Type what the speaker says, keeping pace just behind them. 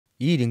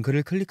이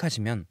링크를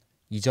클릭하시면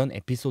이전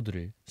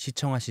에피소드를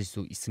시청하실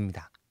수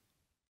있습니다.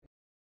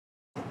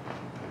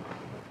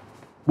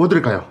 뭐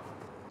드릴까요?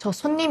 저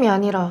손님이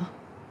아니라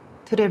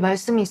드릴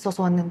말씀이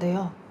있어서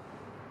왔는데요.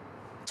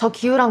 저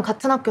기우랑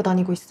같은 학교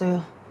다니고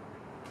있어요.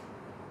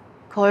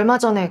 그 얼마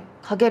전에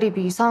가게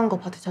리뷰 이상한 거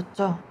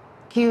받으셨죠?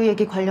 기우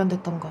얘기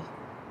관련됐던 거.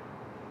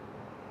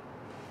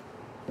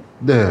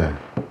 네.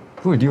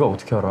 그걸 네가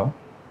어떻게 알아?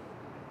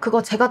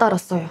 그거 제가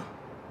달았어요.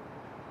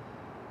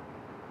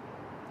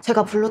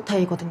 제가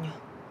블루타이거든요.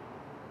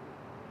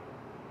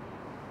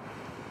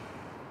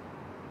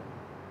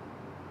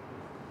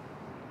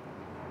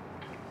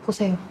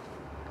 보세요.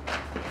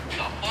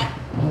 아빠?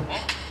 어?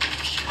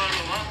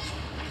 씨발놈아?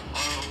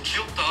 아유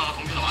귀엽다.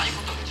 동준아 많이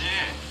컸다 그치?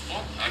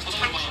 어? 더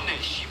살고 싶네.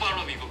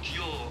 씨발놈 이거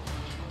귀여워.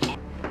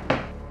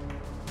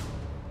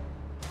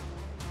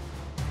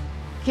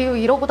 기우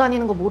이러고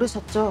다니는 거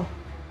모르셨죠?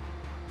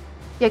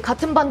 얘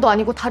같은 반도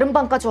아니고 다른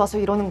반까지 와서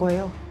이러는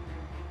거예요.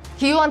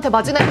 기우한테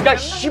맞은 애. 야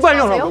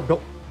씨발년아 너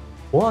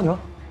뭐하냐?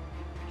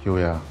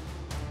 기호야.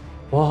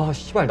 와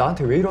씨발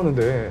나한테 왜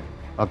이러는데?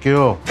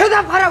 기호.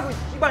 대답하라고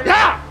씨발.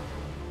 야!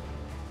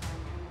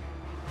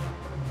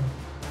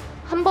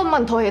 한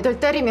번만 더 애들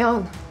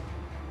때리면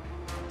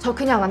저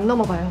그냥 안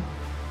넘어가요.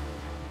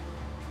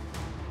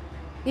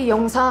 이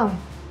영상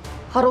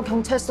바로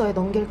경찰서에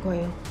넘길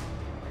거예요.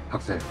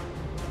 학생.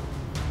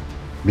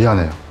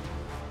 미안해요.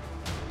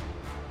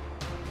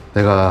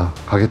 내가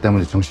가게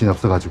때문에 정신이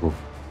없어가지고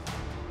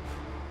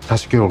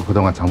자식 교육을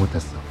그동안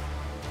잘못했어.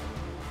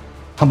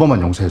 한 번만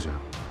용서해줘요.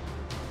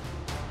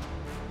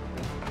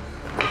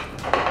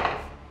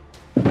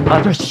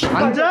 아저씨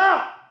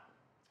앉아!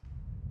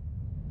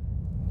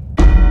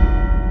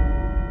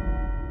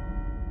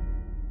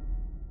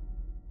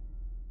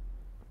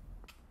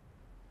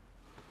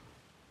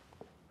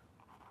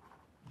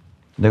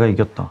 내가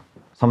이겼다.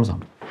 3-3.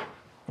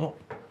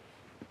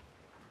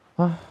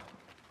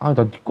 나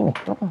네 거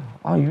먹다가.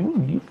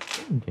 이건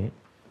이게.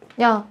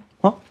 야,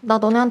 어? 나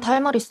너네한테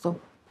할 말 있어.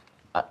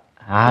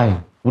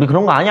 우리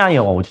그런 거 아니야,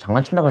 여. 어제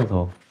장난친다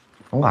그래서.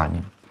 그런 거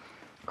아니야.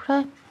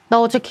 그래,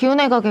 나 어제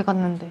기훈애 가게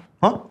갔는데.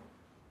 어?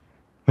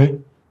 왜?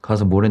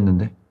 가서 뭘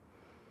했는데?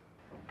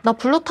 나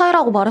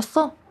블루타이라고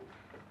말했어.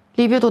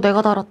 리뷰도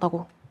내가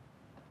달았다고.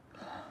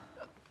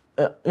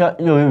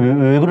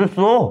 왜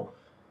그랬어?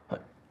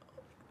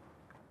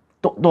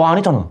 너 안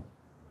했잖아.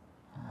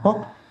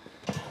 어?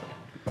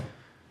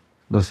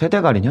 너 세대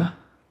가리냐?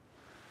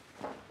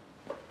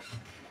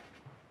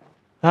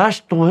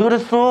 야씨, 너 왜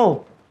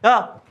그랬어?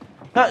 야,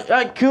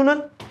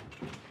 기훈은?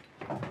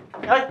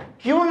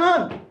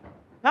 기훈은?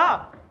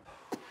 야!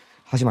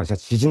 하지마, 진짜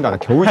지진다. 나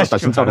겨우 잊었다,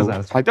 진짜로.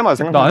 알았어. 잘 때마다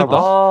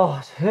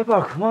생각난다.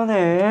 제발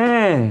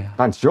그만해.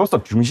 난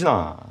지웠어, 병신아.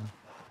 야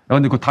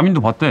근데 그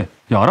다민도 봤대.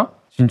 야 알아?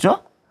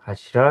 진짜?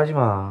 지랄하지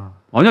마.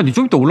 아니야 니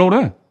좀 이따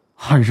올라오래.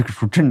 이 새끼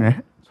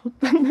좋겠네.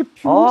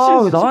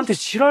 왜 나한테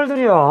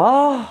지랄들이야.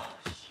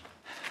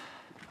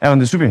 야,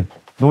 근데 수빈,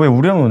 너 왜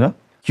우리랑 노냐?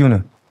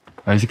 기훈은?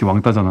 야 이 새끼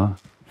왕따잖아.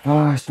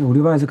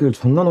 우리 반 새끼들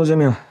존나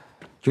노잼이야.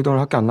 기우도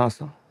오늘 학교 안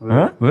나왔어.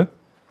 왜?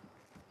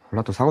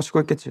 몰라, 또 사고 치고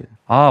했겠지.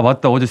 아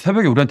맞다 어제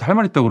새벽에 우리한테 할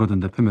말 있다고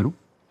그러던데 패매로.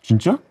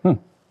 진짜? 응.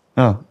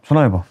 야,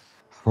 전화해봐.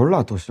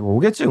 몰라, 또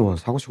오겠지, 뭐.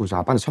 사고 치고 이제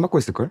아빠한테 처맞고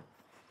있을걸?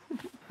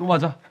 또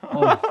맞아.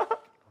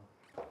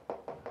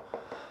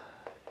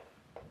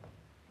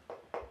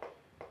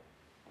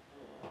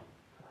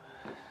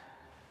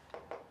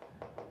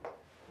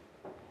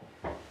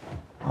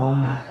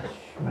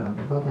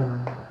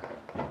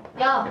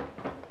 야,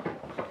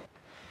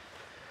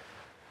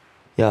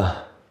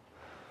 야,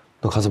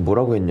 너 가서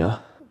뭐라고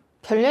했냐?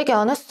 별 얘기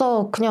안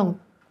했어. 그냥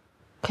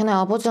걔네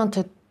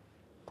아버지한테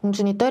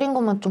동준이 때린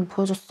것만 좀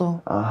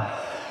보여줬어.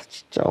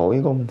 진짜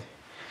어이가 없네.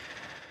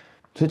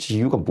 도대체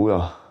이유가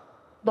뭐야?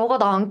 너가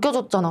나 안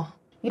껴줬잖아.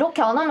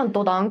 이렇게 안 하면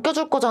너 나 안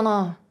껴줄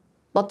거잖아.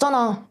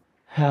 맞잖아.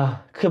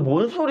 야, 그게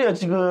뭔 소리야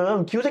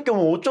지금. 기우 새끼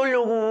오면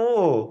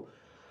어쩌려고.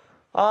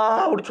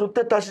 우리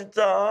좆됐다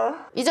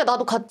진짜. 이제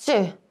나도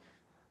같지?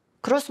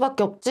 그럴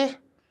수밖에 없지?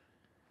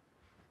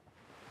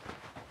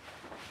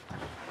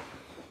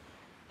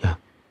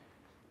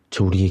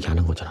 쟤 우리 얘기 안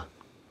한 거잖아.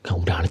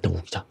 그냥 우리 안 했다고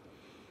우기자.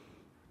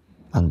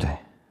 안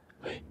돼.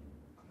 왜?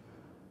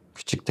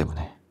 규칙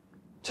때문에.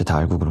 쟤 다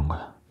알고 그런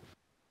거야.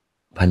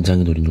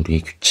 반장이 노린 우리의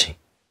규칙.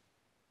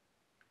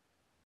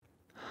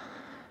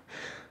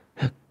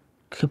 야,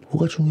 그게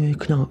뭐가 중요해.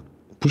 그냥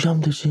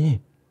무시하면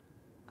되지.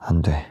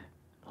 안 돼.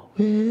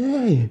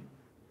 왜?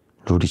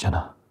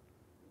 룰이잖아.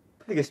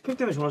 이게 스팸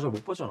때문에 전화 잘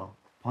못 받잖아.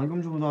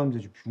 방금 전화 하면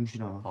되지,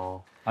 병신아.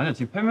 아니야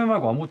지금 패매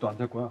말고 아무것도 안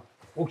될 거야.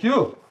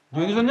 기우 너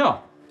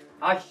늦었냐?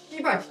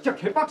 씨발 진짜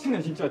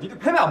개빡치네 진짜. 니들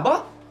패배 안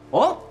봐?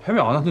 어?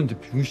 패매 안 왔는데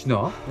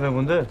병신아. 왜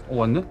뭔데?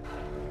 왔네?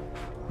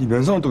 네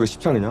면상은 또 왜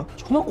십창이냐?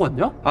 처음 갖고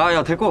왔냐?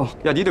 야 됐고.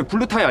 야 니들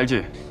블루타이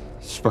알지?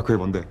 씨발, 그게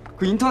뭔데?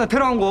 그 인터넷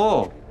테러한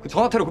거. 그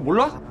전화 테러 그거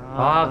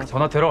몰라? 그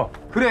전화 테러.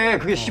 그래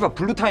그게 씨발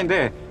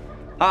블루타인데.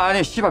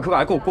 아니 씨발 그거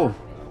알 거 없고.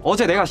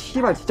 어제 내가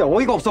씨발 진짜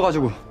어이가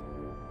없어가지고.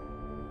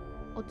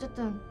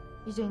 어쨌든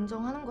이제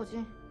인정하는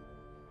거지.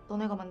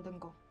 너네가 만든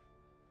거.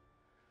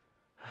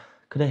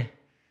 그래.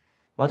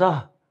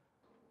 맞아.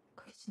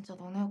 그게 진짜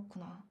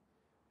너네였구나.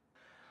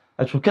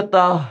 아,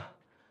 좋겠다.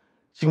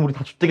 지금 우리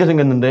다 X되게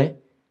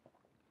생겼는데.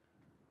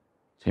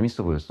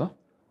 재밌어 보였어?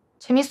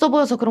 재밌어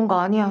보여서 그런 거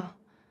아니야.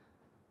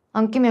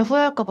 안 끼면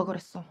후회할까 봐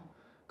그랬어.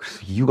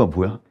 그래서 이유가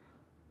뭐야?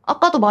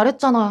 아까도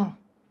말했잖아.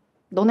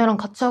 너네랑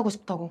같이 하고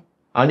싶다고.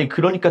 아니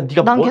그러니까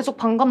네가 난 계속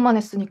반감만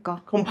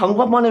했으니까. 그럼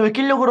방법만에 왜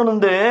끼려고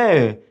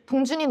그러는데?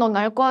 동준이 넌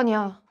알 거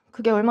아니야.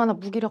 그게 얼마나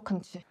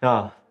무기력한지.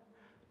 야,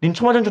 닌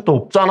처맞은 적도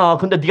없잖아.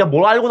 근데 네가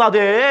뭘 알고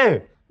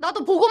나대?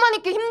 나도 보고만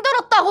있기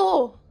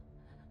힘들었다고.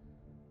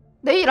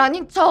 내 일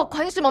아닌 척,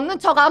 관심 없는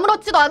척,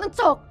 아무렇지도 않은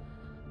척.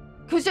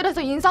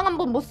 교실에서 인상 한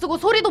번 못 쓰고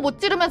소리도 못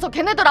지르면서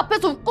걔네들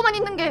앞에서 웃고만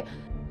있는 게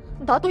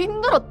나도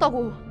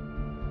힘들었다고.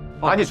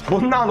 아니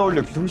존나 안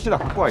어울려. 정신아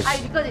갖고 와.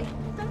 이거지.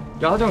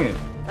 야 하정이.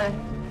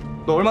 네.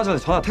 너 얼마 전에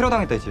전화 테러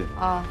당했다 했지?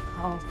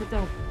 그때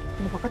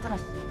너 바깥잖아.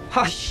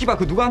 하 씨발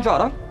그 누가 한 줄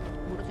알아?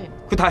 모르지.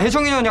 그 다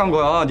혜정이 형이 한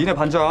거야. 니네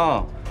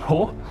반장.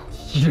 뭐?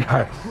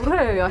 씨발.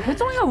 그래, 야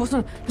혜정이가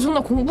무슨 존나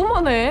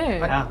공부만 해.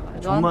 야,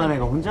 존만한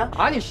애가 혼자?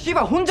 아니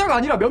씨발 혼자가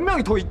아니라 몇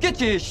명이 더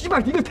있겠지.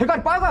 씨발 니들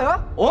대가리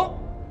빨가야?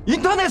 어?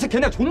 인터넷에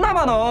걔네 존나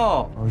많아.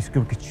 아, 이 새끼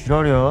왜 이렇게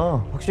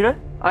지랄이야? 확실해?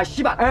 아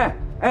씨발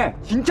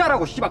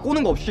진짜라고 씨발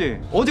꼬는 거 없이.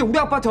 어제 우리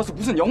아파트 와서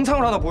무슨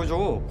영상을 하나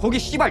보여줘. 거기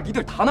씨발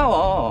니들 다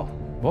나와.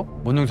 뭐?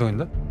 뭔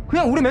영상인데?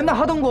 그냥 우리 맨날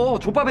하던 거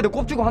족밥애들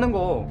꼽주고 하는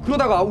거.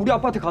 그러다가 우리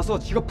아파트 가서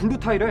지가 블루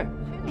타이래.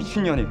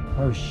 미친년이.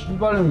 아유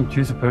씨발놈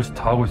뒤에서 별짓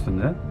다 하고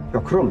있었네.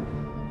 야 그럼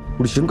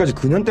우리 지금까지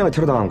그년 때문에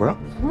테러 당한 거야?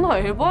 존나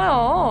에바야.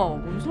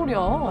 뭔 소리야.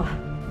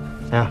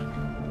 야,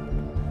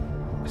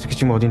 이 새끼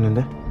지금 어디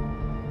있는데?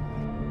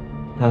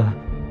 야,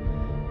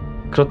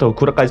 그렇다고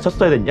구라까지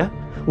쳤어야 됐냐?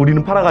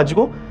 우리는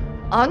팔아가지고?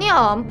 아니야,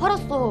 안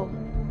팔았어.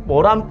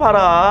 뭘 안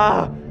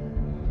팔아?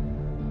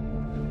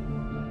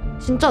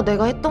 진짜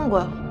내가 했던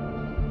거야.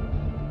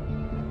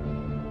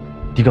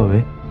 네가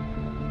왜?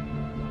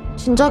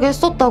 진작에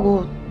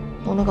했었다고.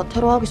 너네가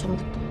테러하기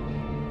전부터.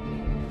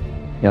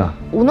 야,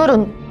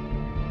 오늘은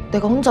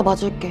내가 혼자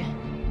맞을게.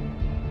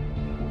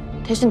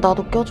 대신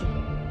나도 껴줘.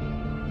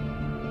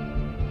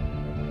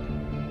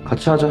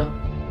 같이 하자.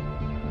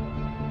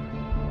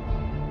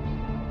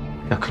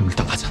 야, 그럼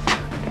일단 가자.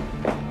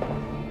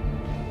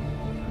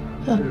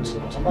 야,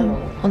 진짜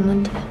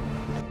왔는데.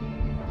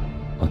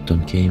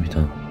 어떤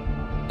게임이든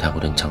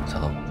다구len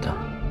장사가 없다.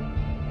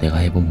 내가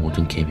해본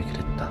모든 게임이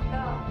그랬다.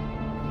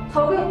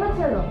 저기 있는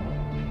채널.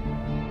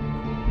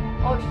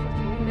 진짜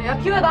좋은데. 야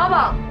기회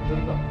나와봐.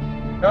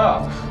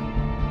 야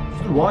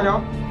니들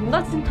뭐하냐?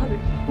 존나 찐타들.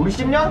 우리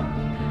씹냐?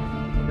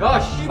 야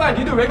씨발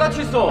니들 왜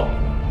같이 있어?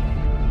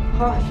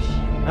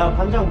 야,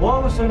 반장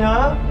뭐하고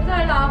있었냐?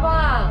 혜정아 일로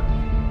와봐.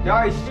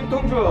 야 이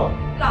씨똥주 일로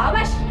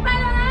와봐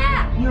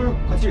씨발년아.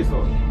 니 같이 있어.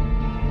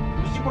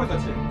 우리 씻고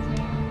있었지?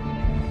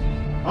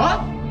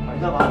 어?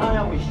 반장 안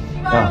하냐고, 이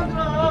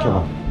씨발년들아. 이렇게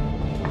봐.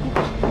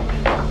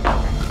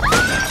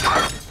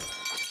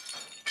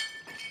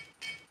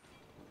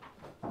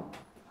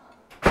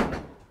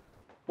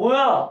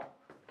 뭐야?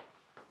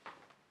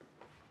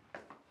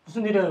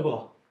 무슨 일이야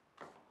이거?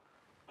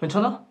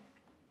 괜찮아?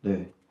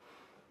 네.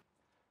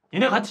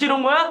 니네 같이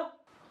이런 거야?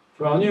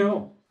 저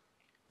아니에요.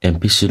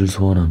 NPC를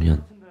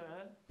소환하면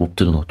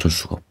몹들은 어쩔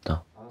수가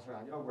없다. 저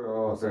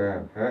아니라고요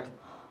쌤. 예?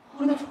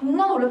 우리가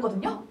존나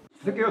놀랬거든요?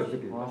 저 새끼요 저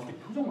새끼.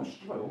 표정만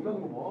씨발 여기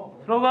하는 거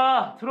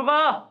들어가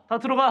다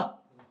들어가.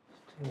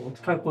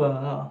 어떻게 할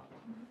거야?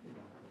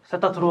 셋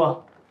다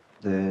들어와.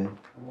 네.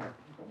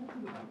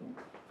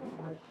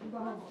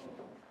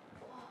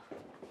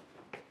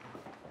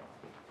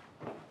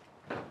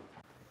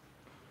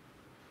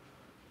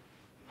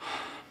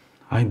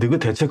 아니 너그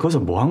대체 거기서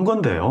뭐 한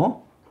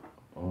건데요?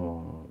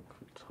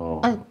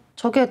 아니,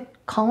 저게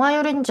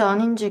강화율인지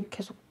아닌지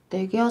계속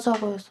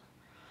내기하자고 해서.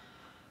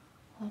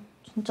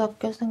 진짜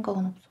깰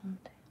생각은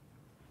없었는데.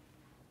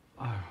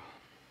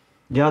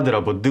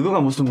 야들아 뭐 너가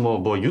무슨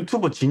뭐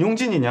유튜버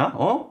진용진이냐?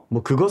 어?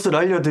 뭐 그것을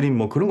알려드린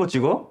뭐 그런 거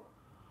찍어?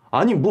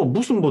 아니 뭐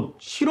무슨 뭐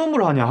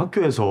실험을 하냐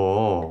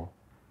학교에서.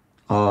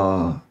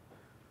 아,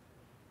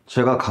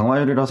 제가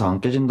강화율이라서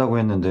안 깨진다고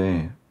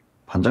했는데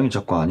반장이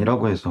자꾸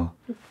아니라고 해서.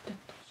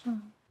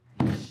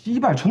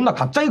 씨발 존나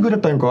갑자기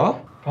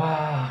그랬다니까?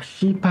 와,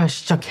 씨발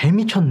진짜 개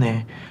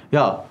미쳤네.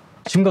 야,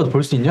 지금 가도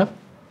볼 수 있냐?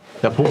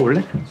 야, 보고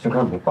올래?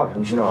 잠깐 못 봐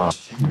병신아.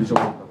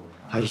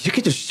 아, 이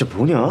새끼들 진짜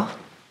뭐냐?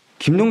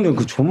 김동준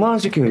그 존만한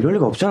새끼가 이럴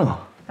리가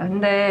없잖아.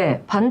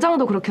 근데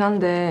반장도 그렇긴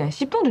한데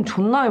씹동준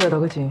존나 애매다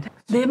그치?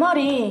 내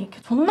말이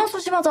존나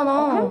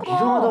소심하잖아.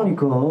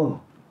 이상하다니까.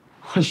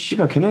 아니,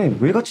 씨발 걔네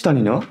왜 같이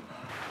다니냐?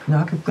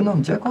 그냥 학교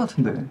끝나면 짤 것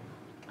같은데.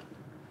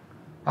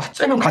 아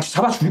째면 같이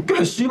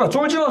잡아줄게. 씨발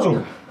쫄지 마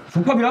좀.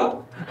 족밥이야?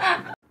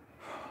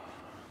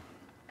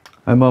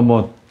 아니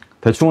뭐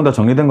대충은 다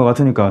정리된 거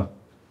같으니까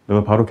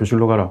너가 바로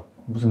교실로 가라.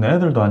 무슨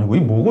애들도 아니고 이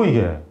뭐고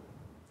이게.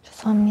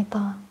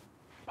 죄송합니다.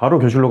 바로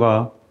교실로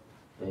가.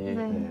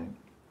 네.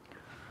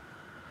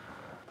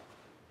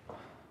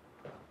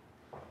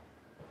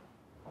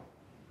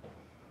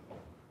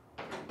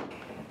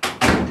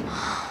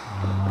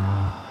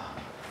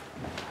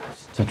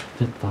 진짜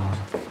좋겠다.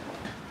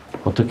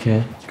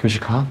 어떻게 교실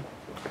가?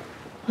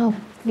 야,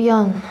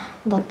 미안.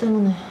 나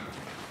때문에.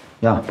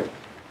 야,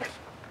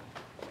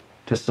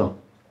 됐어.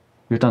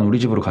 일단 우리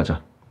집으로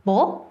가자.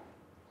 뭐?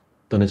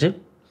 너네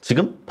집?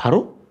 지금?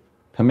 바로?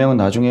 변명은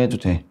나중에 해도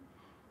돼.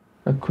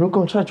 야, 그럴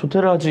거면 차라리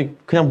조퇴를 하지.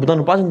 그냥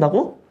무단으로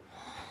빠진다고?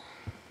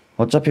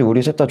 어차피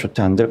우리 셋 다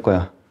조퇴 안 될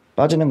거야.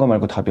 빠지는 거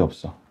말고 답이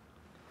없어.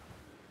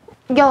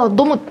 야,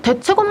 너무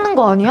대책 없는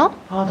거 아니야?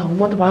 아, 나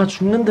엄마한테 말아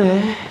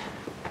죽는데.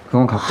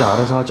 그건 각자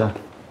알아서 하자.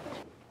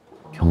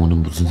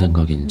 경호는 무슨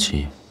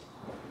생각인지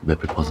맵을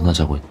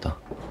벗어나자고 했다.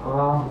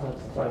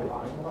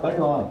 빨리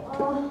와.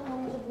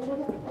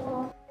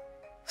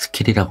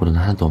 스킬이라고는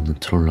하나도 없는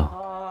트롤러.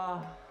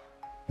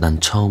 난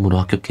처음으로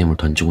학교 게임을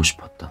던지고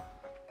싶었다.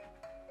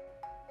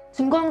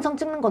 증거 영상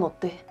찍는 건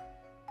어때?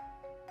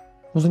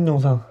 무슨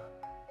영상?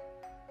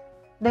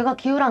 내가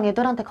기우랑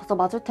애들한테 가서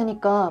맞을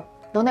테니까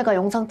너네가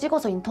영상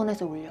찍어서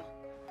인터넷에 올려.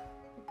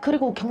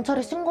 그리고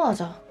경찰에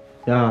신고하자.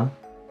 야,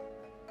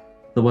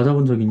 너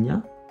맞아본 적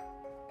있냐?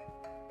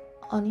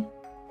 아니,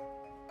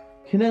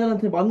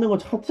 걔네들한테 맞는 거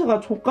자체가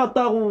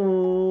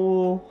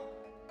족같다고.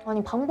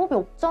 아니 방법이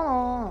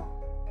없잖아.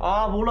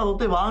 아, 몰라. 너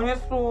때문에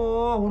망했어.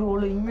 우리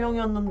원래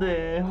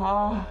익명이었는데.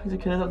 아, 이제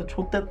걔네들한테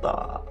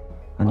족됐다.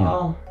 아니야.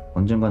 아.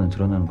 언젠가는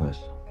드러나는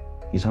거였어.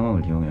 이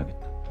상황을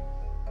이용해야겠다.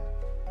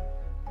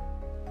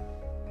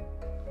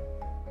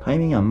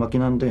 타이밍이 안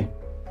맞긴 한데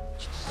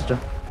진짜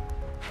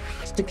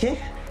스티키?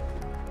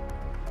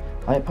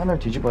 아예 판을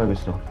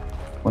뒤집어야겠어.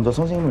 먼저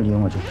선생님을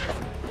이용하자.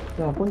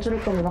 야,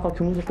 꼰지를 거면 아까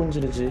교무실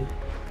꼰지르지.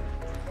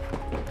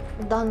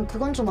 난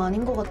그건 좀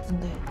아닌 것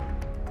같은데.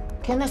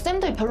 걔네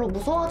쌤들 별로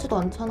무서워하지도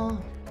않잖아.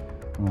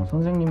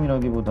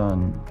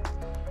 선생님이라기보단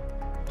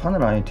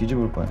판을 아예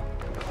뒤집을 거야.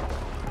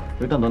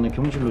 일단 너네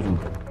교무실로 좀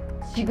가.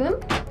 지금?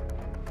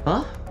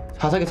 어?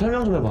 자세하게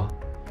설명 좀 해봐.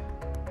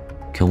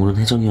 경호는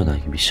혜정이와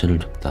나에게 미션을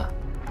줬다.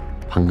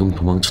 방금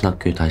도망친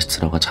학교에 다시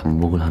들어가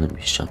잠복을 하는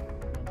미션.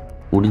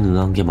 우린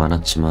의아한 게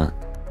많았지만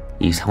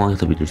이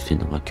상황에서 믿을 수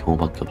있는 건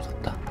경호밖에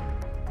없었다.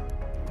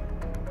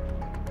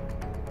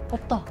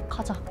 없다.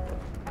 가자.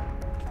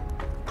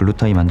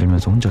 블루타이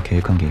만들면서 혼자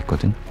계획한 게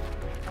있거든.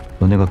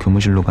 너네가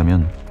교무실로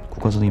가면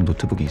국어선생님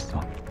노트북이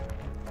있어.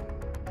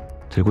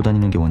 들고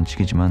다니는 게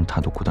원칙이지만 다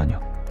놓고 다녀.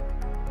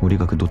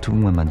 우리가 그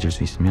노트북만 만질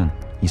수 있으면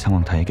이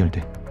상황 다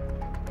해결돼.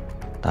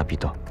 나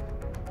믿어.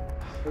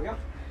 여기야?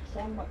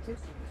 수학 마트?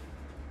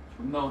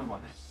 존나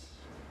오랜만에.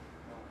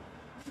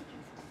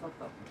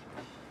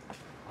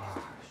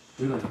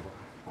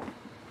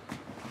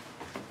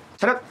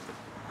 차렷!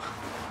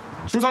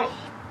 충성!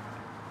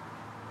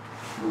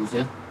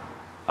 누구세요?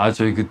 아,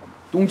 저희 그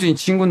똥준이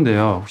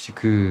친구인데요. 혹시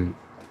그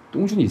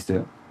똥준이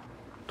있어요?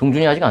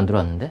 동준이 아직 안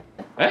들어왔는데?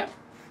 에? 에?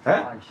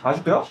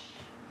 아직도요?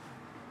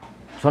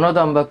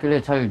 전화도 안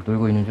받길래 잘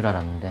놀고 있는 줄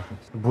알았는데.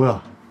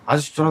 뭐야?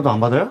 아저씨 전화도 안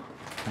받아요?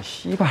 아,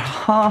 씨발.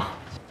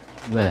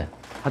 왜?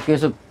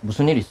 학교에서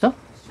무슨 일 있어?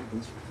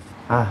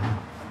 아,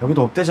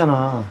 여기도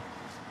없대잖아.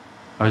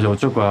 아, 이제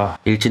어쩔 거야.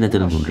 일진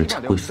애들은 우리를 씨발,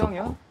 찾고 내가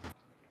부상이야? 있었고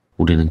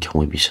우리는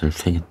경호의 미션을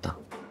수행했다.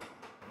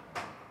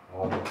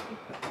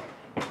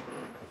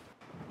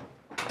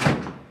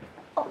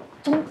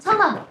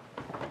 정찬아.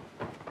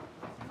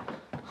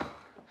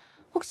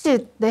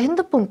 혹시 내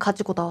핸드폰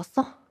가지고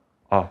나왔어?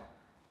 아,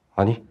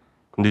 아니.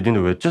 근데 니네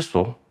왜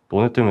쬐어?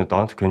 너네 때문에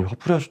나한테 괜히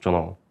화풀이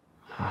하셨잖아.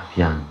 아,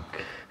 미안.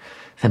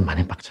 쌤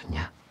많이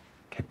빡쳤냐?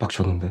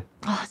 개빡쳤는데.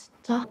 아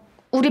진짜?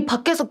 우리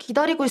밖에서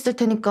기다리고 있을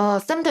테니까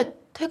쌤들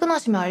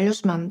퇴근하시면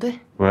알려주면 안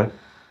돼? 왜?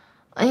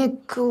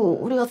 아니 그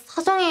우리가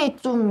사정이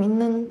좀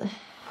있는데.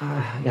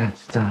 아, 야,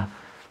 진짜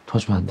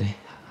도와주면 안 돼?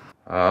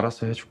 아,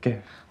 알았어,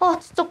 해줄게. 아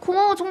진짜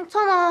고마워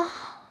정찬아.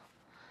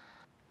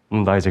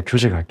 나 이제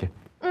교재 갈게.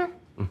 응.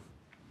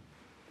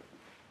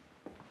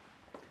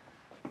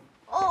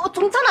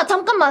 정찬아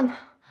잠깐만.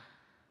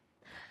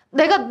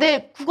 내가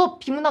내 국어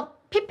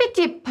비문학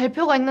PPT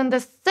발표가 있는데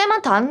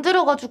쌤한테 안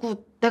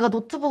들어가지고 내가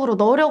노트북으로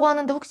넣으려고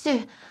하는데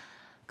혹시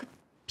그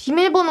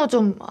비밀번호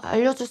좀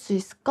알려줄 수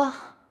있을까?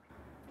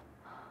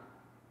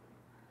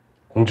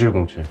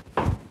 0707.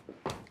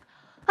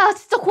 아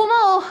진짜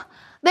고마워.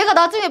 내가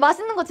나중에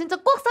맛있는 거 진짜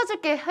꼭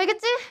사줄게.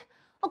 알겠지?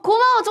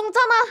 고마워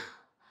정찬아.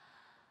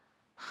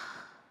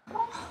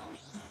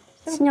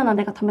 신현아,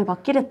 내가 담배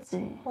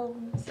맞기랬지.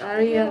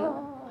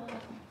 쌀이야.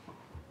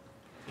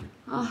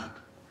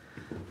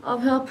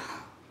 배 아파.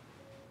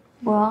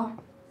 뭐야?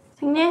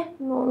 생리?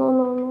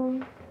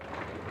 노노노노.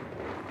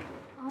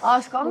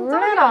 깜짝이야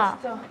놀래라.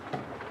 진짜.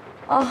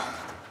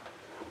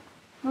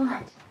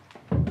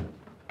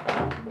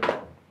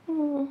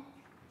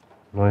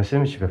 너네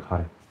쌤이 집에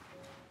가래.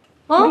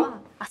 어?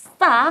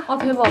 아싸.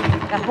 대박.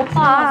 야,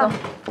 오빠.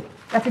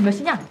 야, 쟤 몇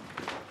시냐?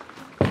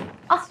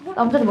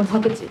 남자는 먼저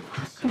받겠지.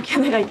 그럼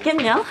걔네가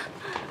있겠냐?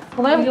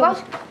 전화해볼까?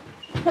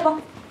 해봐.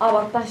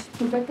 맞다.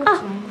 불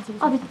뺏겼지.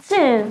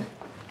 미친.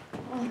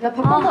 야,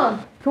 100번만.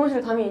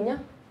 교무실 감이 있냐?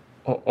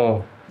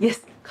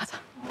 예스. 가자.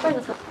 빨리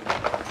가자.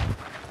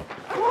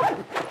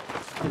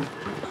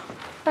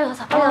 빨리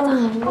가자.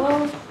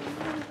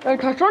 야,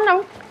 잘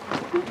썼냐?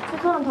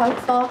 최선은 다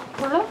했다.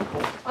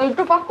 그래?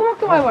 이쪽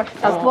빠꾸맣게 말해봐.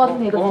 야,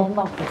 도와주면 이거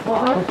된다.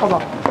 봐봐.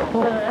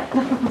 그래.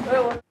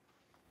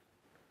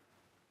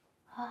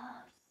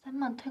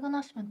 조금만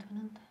퇴근하시면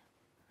되는데.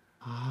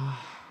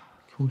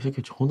 경우 이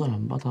새끼 전화를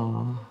안 받아.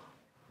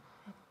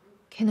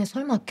 걔네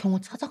설마 경호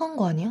찾아간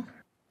거 아니야?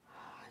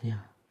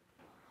 아니야.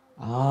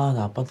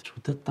 나 아빠한테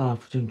좆됐다.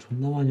 부재중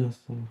존나 많이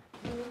왔어.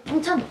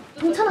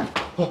 동찬아.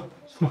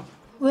 수마.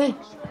 왜?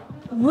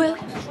 왜?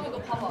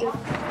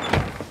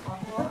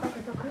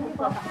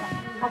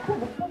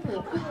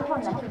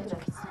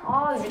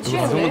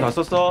 방송은 다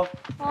썼어?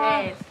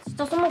 네,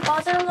 진짜 손목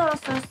빠지는 줄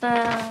알았어요,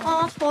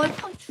 쌤. 저희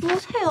폰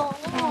주세요.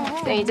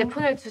 네, 이제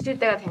폰을 주실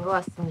때가 된 것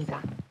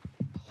같습니다.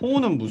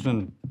 폰은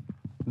무슨...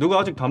 너가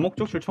아직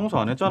다목적실 청소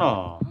안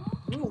했잖아.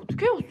 이거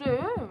어떻게 해요,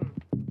 쌤?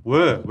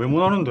 왜? 왜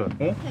못 하는데?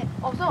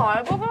 어? 쌤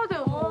알바 가야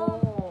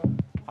돼요.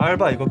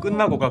 알바 이거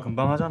끝나고 가.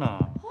 금방 하잖아.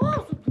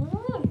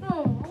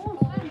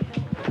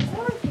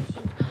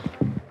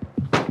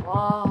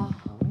 와.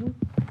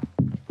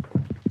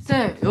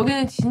 쌤,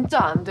 여기는 진짜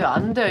안 돼요.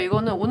 안 돼요.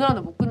 이거는 오늘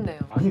안에 못 끝내요.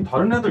 아니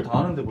다른 애들 다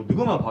하는데 뭐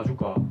너가만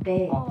봐줄까?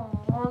 네.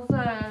 쌤.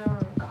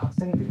 그러니까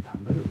학생들이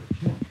담배를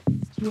왜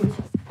피워?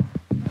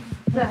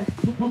 네.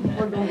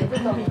 오늘 너무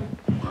늦었다.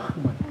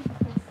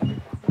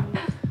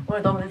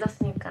 오늘 너무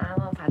늦었으니까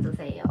한번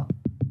봐주세요.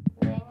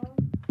 네.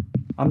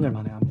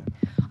 앞열만 해, 앞열.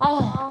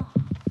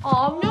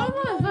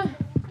 앞열만 해, 쌤.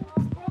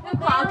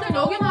 그 앞열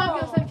여기만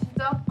할게요, 쌤,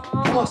 진짜.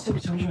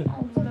 쌤이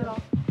잠시만.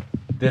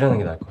 내라는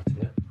게 나을 것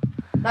같은데요?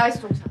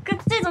 나이스 종찬.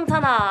 그치,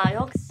 종찬아.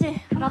 역시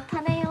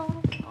그렇다네요.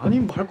 아니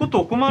뭐 할 것도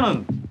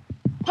없구만은.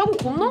 아이고,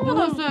 겁나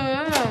많아요,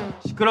 쌤.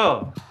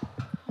 시끄러.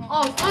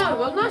 쌤,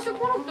 맨날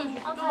시끄럽대,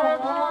 진짜.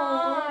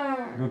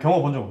 이거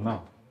경호 본 적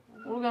없나?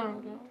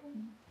 모르겠는데.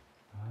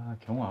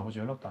 경호 아버지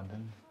연락도 안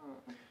되는데.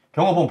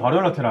 경호 보면 바로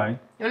연락해라.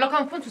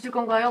 연락하면 폰 주실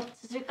건가요?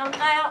 주실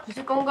건가요?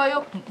 주실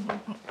건가요?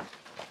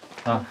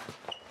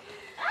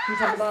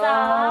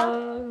 감사합니다.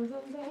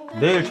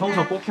 내일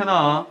청소 꼭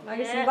해놔.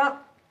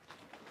 알겠습니다.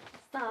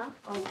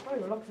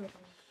 빨리 연락 주세요.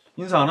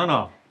 인사 안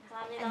하나?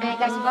 감사합니다. 네,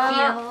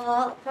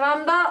 가시고요.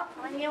 사랑합니다.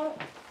 안녕.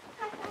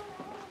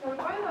 우리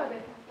빨리 가야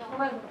돼.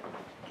 전화해.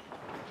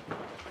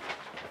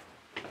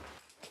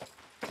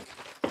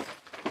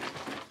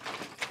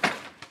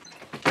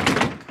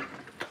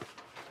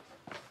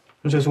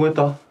 준재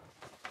수고했다.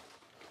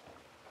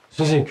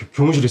 선생님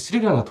교무실에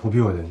쓰레기 하나 더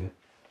비워야 되는데.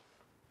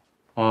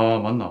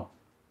 맞나?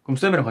 그럼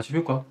쌤이랑 같이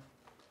비울까?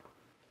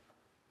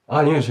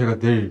 아니요, 제가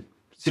내일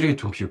쓰레기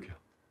좀 비울게요.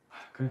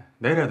 그래,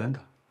 내일 해야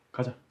된다.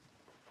 가자.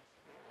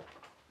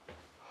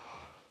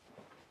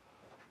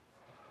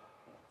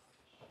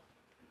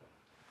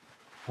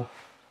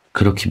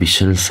 그렇게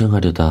미션을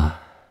수행하려다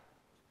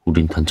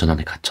우린 던전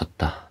안에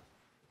갇혔다.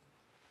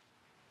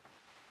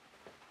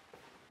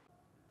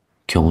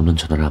 경호는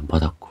전화를 안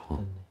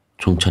받았고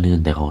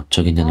종찬이는 내가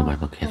어쩌겠냐는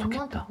말만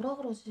계속했다. 뭐라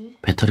그러지?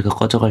 배터리가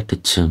꺼져갈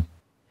때쯤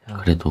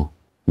그래도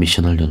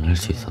미션 하려는 할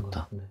수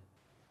있었다.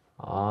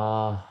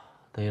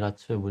 내일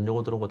아침에 문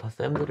열고 들어온 거 다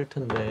쌤들일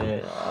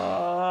텐데.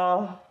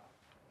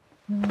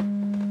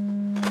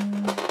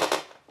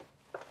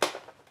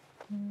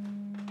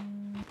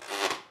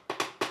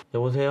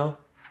 여보세요?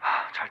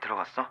 잘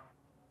들어갔어?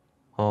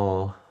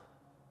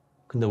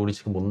 근데 우리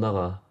지금 못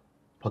나가.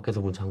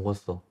 밖에서 문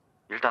잠궜어.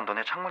 일단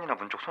너네 창문이나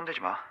문 쪽 손대지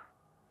마.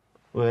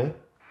 왜?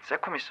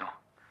 새콤 있어.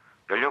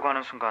 열려고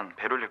하는 순간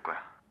벨 울릴 거야.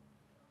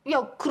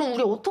 야, 그럼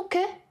우리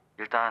어떡해?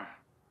 일단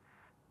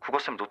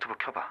국어쌤 노트북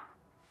켜봐.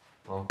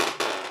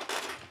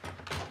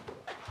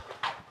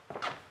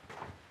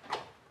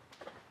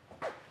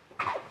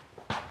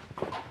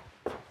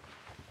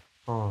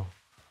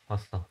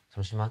 왔어.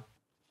 잠시만.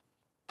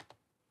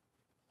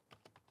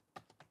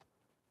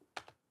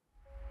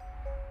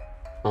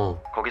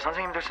 거기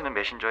선생님들 쓰는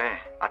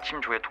메신저에 아침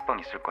조회 톡방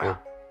있을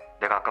거야.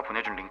 내가 아까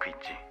보내준 링크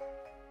있지?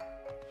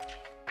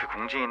 그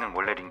공지에 있는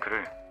원래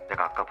링크를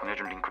내가 아까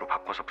보내준 링크로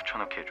바꿔서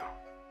붙여넣기 해줘.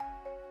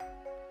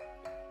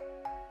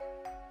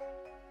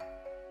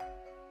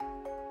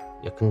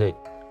 야, 근데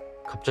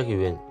갑자기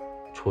웬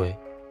조회?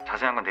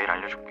 자세한 건 내일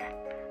알려줄게.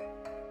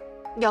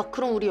 야,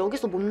 그럼 우리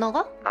여기서 못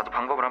나가? 나도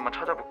방법을 한번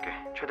찾아볼게.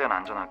 최대한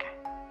안전하게.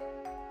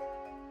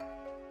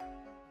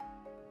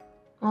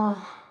 나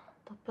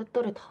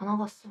배터리 다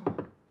나갔어.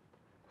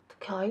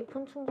 어떻게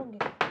아이폰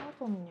충전기가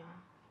하나도 없냐.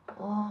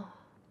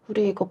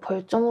 우리 이거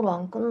벌점으로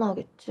안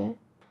끝나겠지?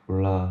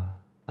 몰라.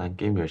 난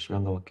게임 열심히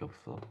한 거밖에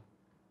없어.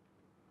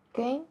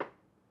 게임?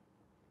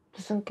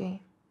 무슨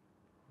게임?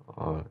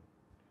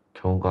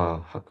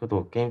 경호가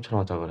학교도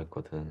게임처럼 하자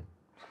그랬거든.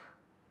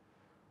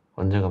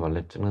 언젠가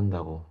말렙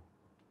찍는다고.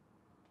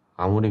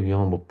 아무리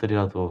위험한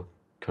몹들이라도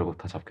결국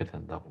다 잡게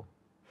된다고.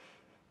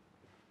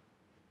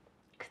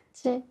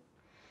 그치?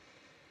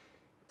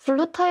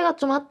 블루타이가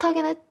좀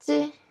핫하긴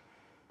했지.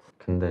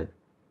 근데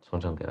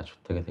정작 내가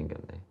좋되게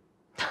생겼네.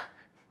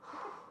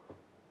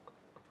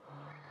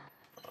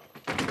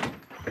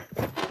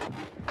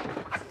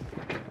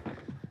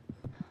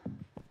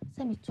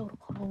 쌤 이쪽으로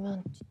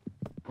걸어오면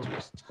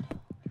정신 차려.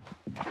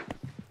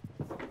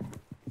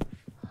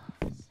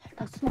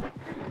 살짝 숨어.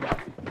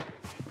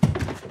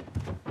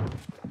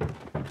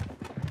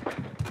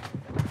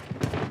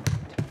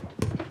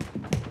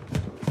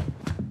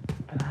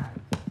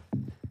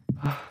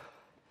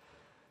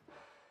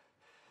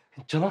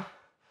 전화?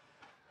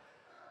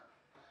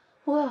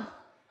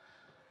 뭐야?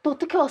 너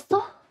어떻게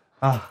왔어?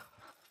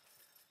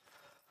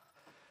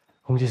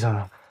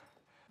 공지사항.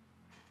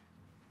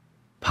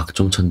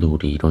 박종찬도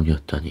우리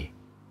일원이었다니.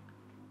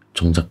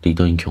 정작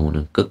리더인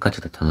경우는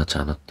끝까지 나타나지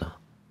않았다.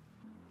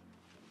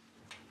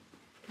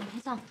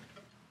 회장.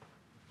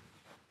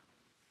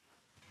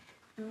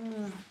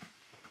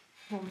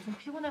 너 엄청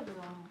피곤해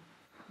보여.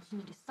 무슨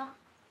일 있어?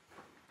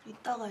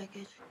 이따가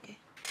얘기해줄게.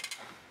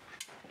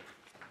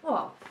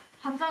 우와,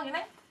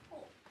 반장이네?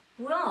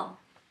 뭐야?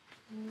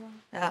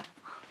 야,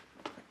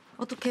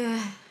 어떻게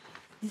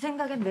네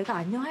생각엔 내가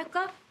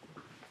안녕할까?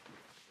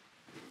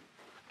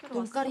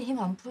 눈깔이 힘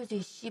안 풀지,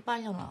 이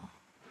씨발년아.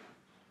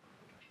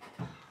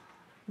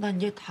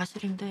 난 얘 다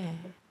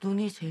싫은데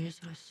눈이 제일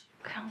싫어, 씨.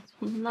 그냥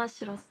존나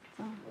싫었어.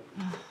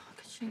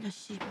 그 진짜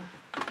씨발.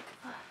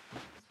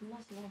 존나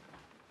싫어.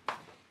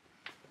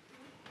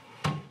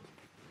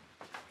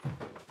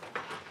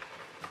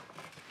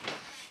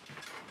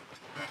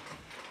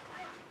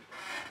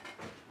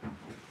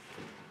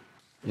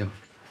 야,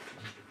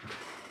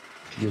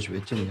 니 어제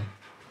왜 쨌냐?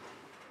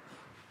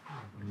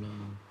 몰라.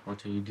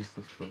 어제 일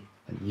있었어.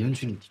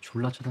 이현준이 니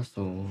졸라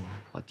찾았어.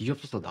 니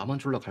없어서 나만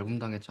졸라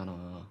갈굼당했잖아.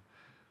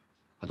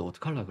 너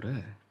어떡할라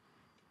그래?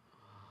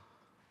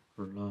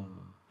 몰라.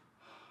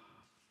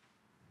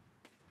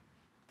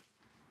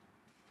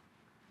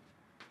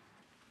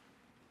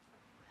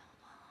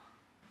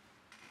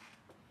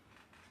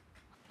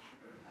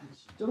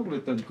 진짜로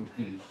그랬다니까.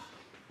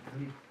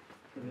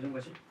 매장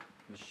가시?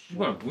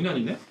 씨발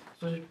문현이네? 야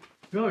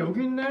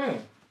여기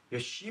있네. 야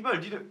씨발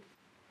니들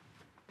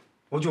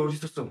어제 어디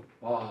있었어?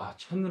 와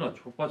찾느라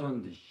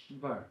족빠졌는데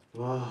씨발.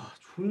 와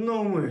존나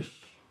어머해.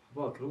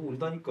 봐 결국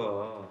온다니까.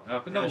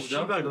 야 끝나고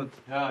보자. 씨발 너.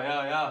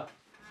 야야야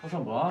서서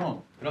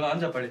뭐하노? 들어가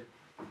앉아 빨리.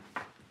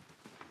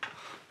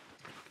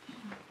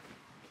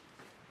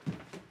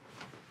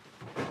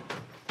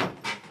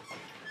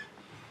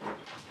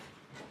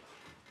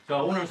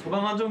 자 오늘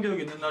소방안전교육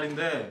있는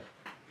날인데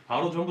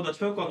바로 전부 다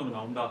체육관으로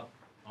나온다.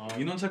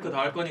 인원 체크 다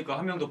할 거니까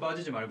한 명도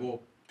빠지지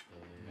말고.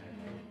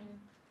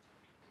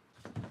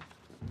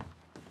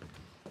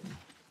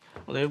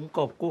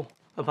 애국가 없고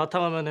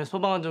바탕화면에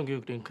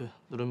소방안전교육 링크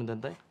누르면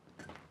된다.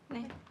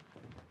 네.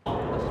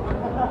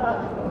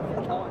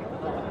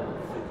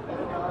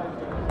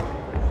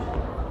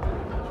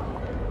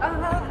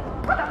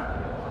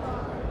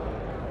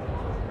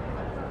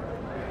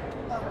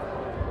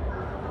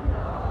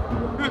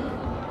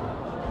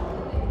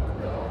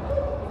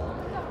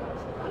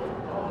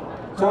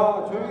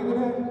 자, 조용히들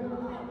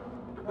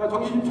해. 야,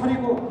 정신 좀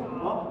차리고,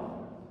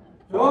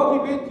 저기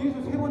맨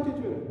뒤에서 세 번째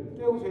줄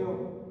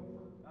깨우세요.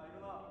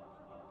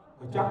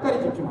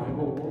 짝다리 짚지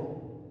말고.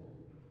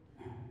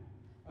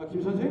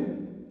 김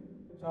선생?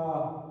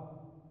 자,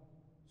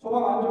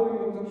 소방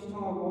안전교육 영상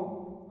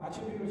시청하고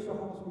아침 비를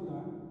시작하겠습니다.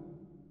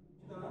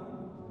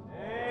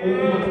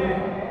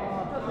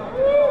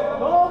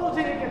 너무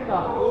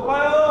재밌겠다. 이거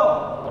봐요.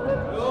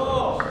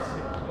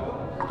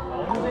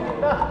 너무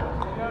재밌다.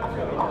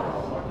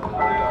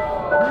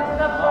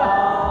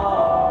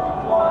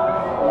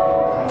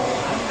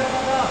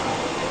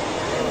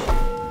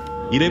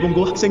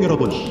 일회공고 학생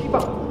여러분,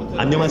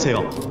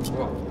 안녕하세요.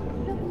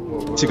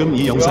 지금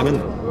이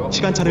영상은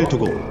시간차를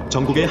두고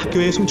전국의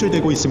학교에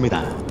송출되고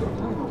있습니다.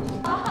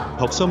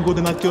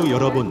 덕성고등학교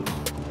여러분,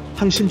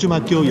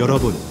 항신중학교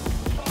여러분,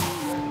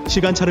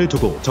 시간차를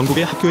두고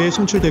전국의 학교에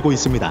송출되고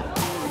있습니다.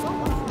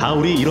 다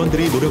우리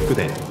일원들이 노력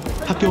끝에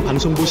학교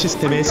방송부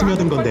시스템에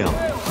스며든 건데요.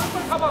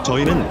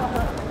 저희는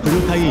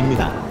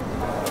블루타이입니다.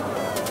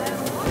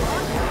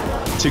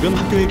 지금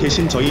학교에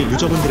계신 저희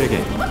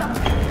유저분들에게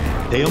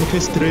대형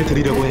퀘스트를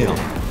드리려고 해요.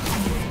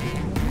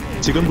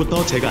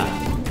 지금부터 제가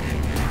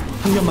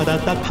학년마다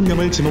딱 한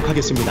명을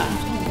지목하겠습니다.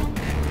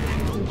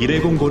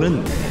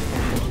 1회공고는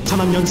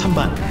 3학년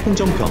 3반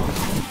홍정평,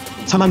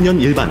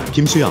 3학년 1반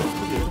김수영,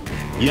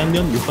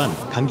 2학년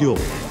 6반 강규호,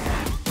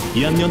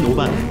 2학년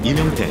 5반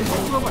이명태,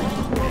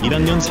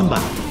 1학년 3반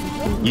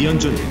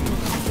이현준.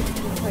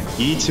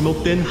 이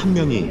지목된 한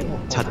명이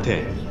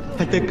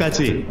자퇴할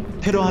때까지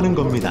테러하는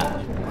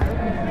겁니다.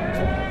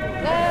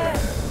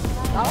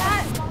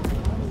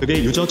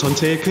 그게 유저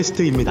전체의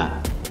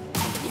퀘스트입니다.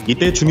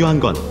 이때 중요한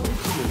건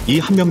이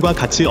한 명과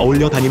같이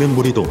어울려 다니는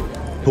무리도,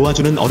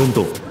 도와주는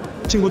어른도,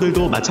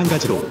 친구들도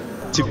마찬가지로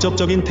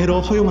직접적인 테러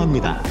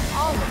허용합니다.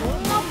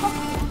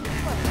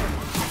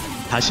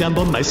 다시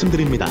한번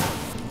말씀드립니다.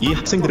 이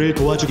학생들을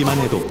도와주기만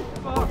해도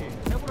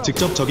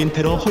직접적인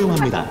테러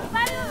허용합니다.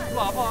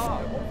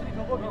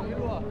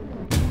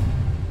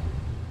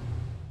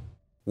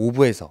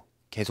 5부에서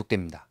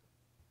계속됩니다.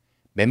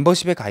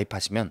 멤버십에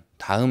가입하시면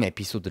다음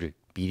에피소드를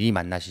미리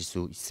만나실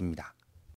수 있습니다.